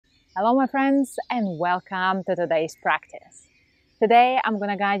Hello my friends and welcome to today's practice. Today I'm going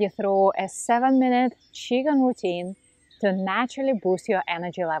to guide you through a 7-minute Qigong routine to naturally boost your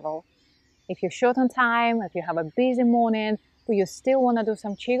energy level. If you're short on time, if you have a busy morning, but you still want to do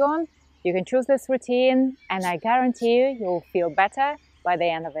some Qigong, you can choose this routine and I guarantee you'll feel better by the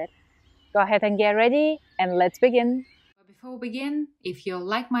end of it. Go ahead and get ready and let's begin. But before we begin, if you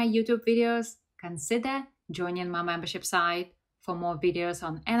like my YouTube videos, consider joining my membership site for more videos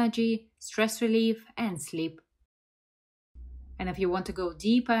on energy, stress relief, and sleep. And if you want to go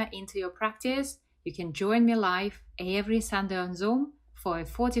deeper into your practice, you can join me live every Sunday on Zoom for a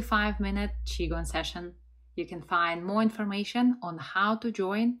 45-minute Qigong session. You can find more information on how to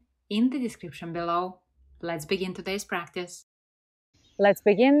join in the description below. Let's begin today's practice. Let's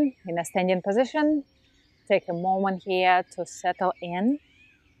begin in a standing position. Take a moment here to settle in.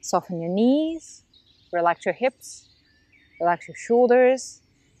 Soften your knees, relax your hips. Relax your shoulders,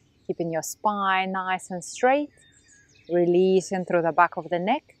 keeping your spine nice and straight, releasing through the back of the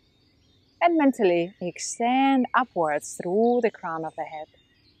neck, and mentally extend upwards through the crown of the head.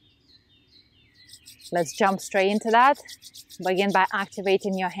 Let's jump straight into that. Begin by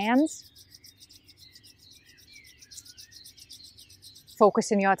activating your hands,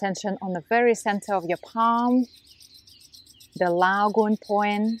 focusing your attention on the very center of your palm, the Laogun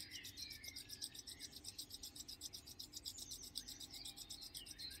point.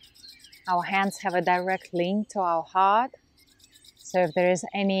 Our hands have a direct link to our heart. So if there is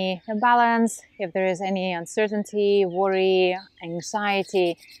any imbalance, if there is any uncertainty, worry,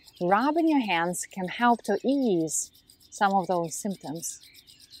 anxiety, rubbing your hands can help to ease some of those symptoms.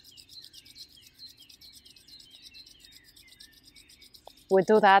 We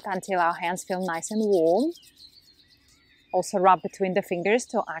do that until our hands feel nice and warm. Also rub between the fingers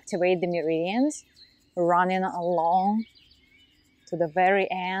to activate the meridians, running along to the very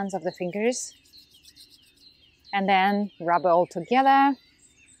ends of the fingers, and then rub it all together.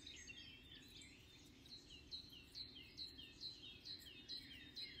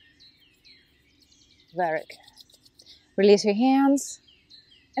 Very good. Release your hands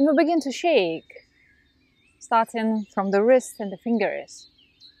and we'll begin to shake, starting from the wrist and the fingers.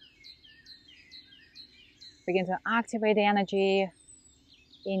 Begin to activate the energy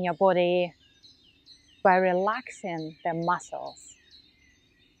in your body by relaxing the muscles.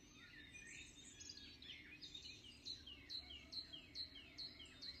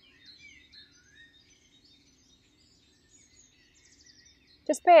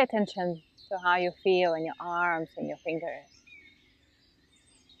 Just pay attention to how you feel in your arms and your fingers.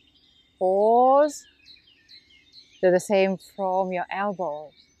 Pause. Do the same from your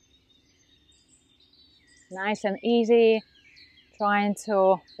elbows. Nice and easy. Trying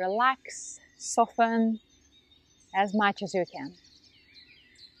to relax, soften as much as you can.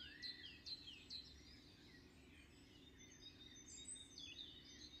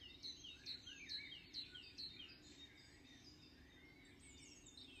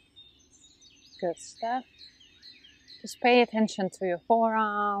 Good stuff. Just pay attention to your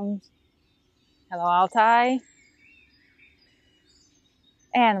forearms. Hello, Altai.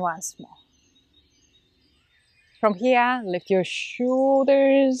 And once more. From here, lift your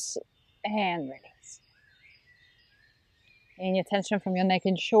shoulders and release. Any tension from your neck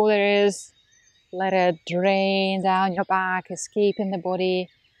and shoulders, let it drain down your back, escaping the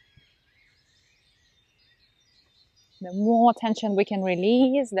body. The more tension we can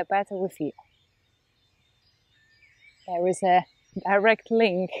release, the better we feel. There is a direct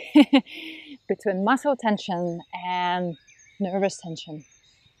link between muscle tension and nervous tension.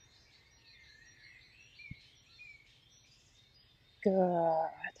 Good.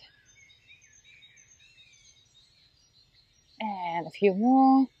 And a few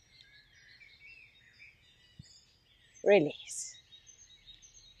more. Release.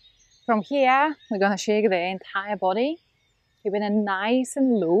 From here, we're going to shake the entire body, keeping it nice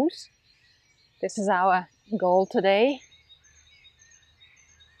and loose. This is our goal today.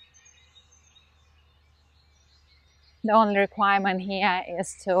 The only requirement here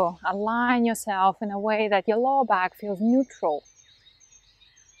is to align yourself in a way that your lower back feels neutral,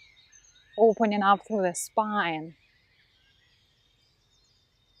 opening up through the spine.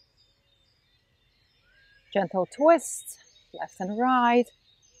 Gentle twist, left and right.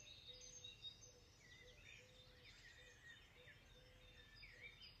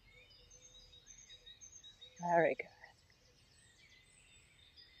 Very good.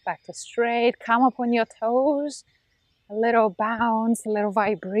 Back to straight, come up on your toes. A little bounce, a little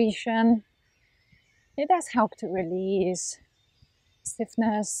vibration. It does help to release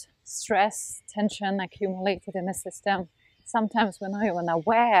stiffness, stress, tension accumulated in the system. Sometimes we're not even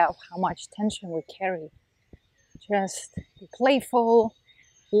aware of how much tension we carry. Just be playful,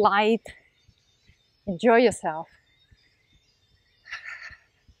 light, enjoy yourself.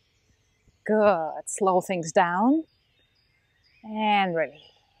 Good. Slow things down and release.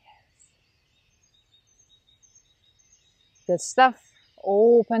 Good stuff.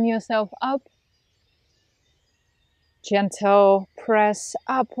 Open yourself up. Gentle press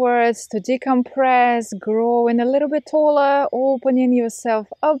upwards to decompress, growing a little bit taller, opening yourself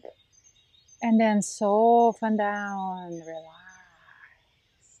up, and then soften down,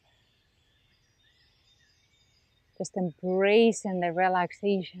 relax. Just embracing the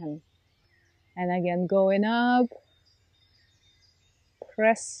relaxation. And again, going up,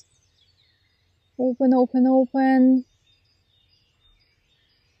 press, open, open, open,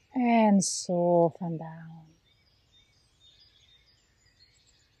 and soften down.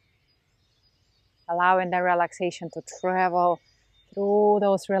 Allowing the relaxation to travel through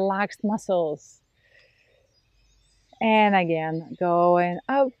those relaxed muscles. And again, going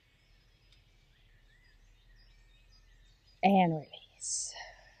up and release.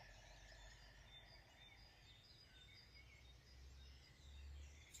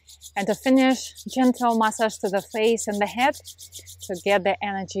 And to finish, gentle massage to the face and the head to get the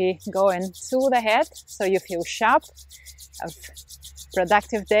energy going to the head so you feel sharp, have a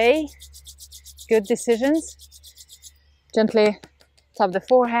productive day, good decisions. Gently tap the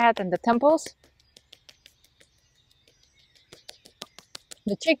forehead and the temples,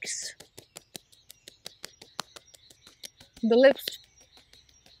 the cheeks, the lips.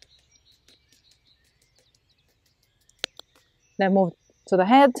 Then move to the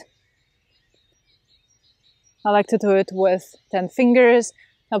head. I like to do it with 10 fingers.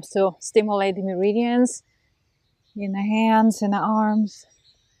 Helps to stimulate the meridians in the hands, in the arms,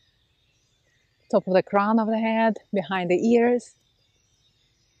 top of the crown of the head, behind the ears.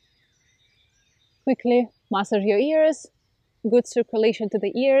 Quickly massage your ears. Good circulation to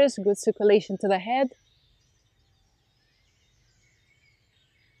the ears, good circulation to the head.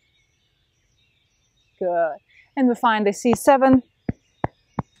 Good. And we find the C7.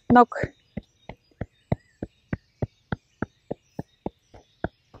 Knock.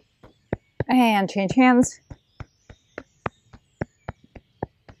 And change hands.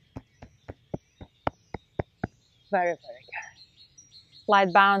 Very, very good.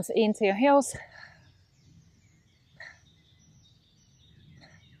 Light bounce into your heels.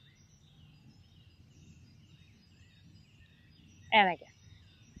 And again.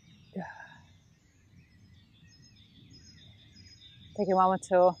 Good. Take a moment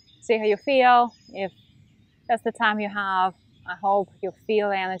to see how you feel. If that's the time you have, I hope you feel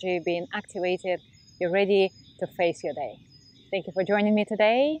the energy being activated. You're ready to face your day. Thank you for joining me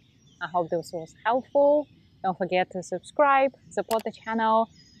today. I hope this was helpful. Don't forget to subscribe, support the channel.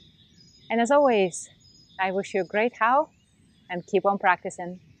 And as always, I wish you a great health and keep on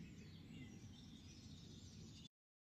practicing.